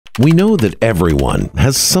We know that everyone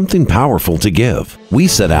has something powerful to give. We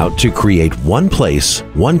set out to create one place,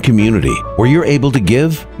 one community where you're able to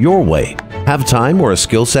give your way. Have time or a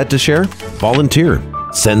skill set to share? Volunteer.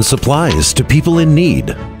 Send supplies to people in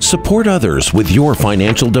need. Support others with your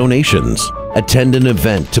financial donations. Attend an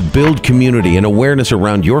event to build community and awareness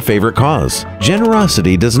around your favorite cause.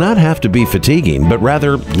 Generosity does not have to be fatiguing, but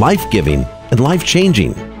rather life-giving and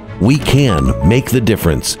life-changing. We can make the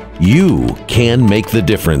difference. You can make the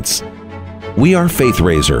difference. We are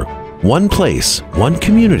Faithraiser. One place, one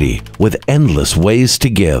community with endless ways to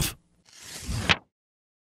give.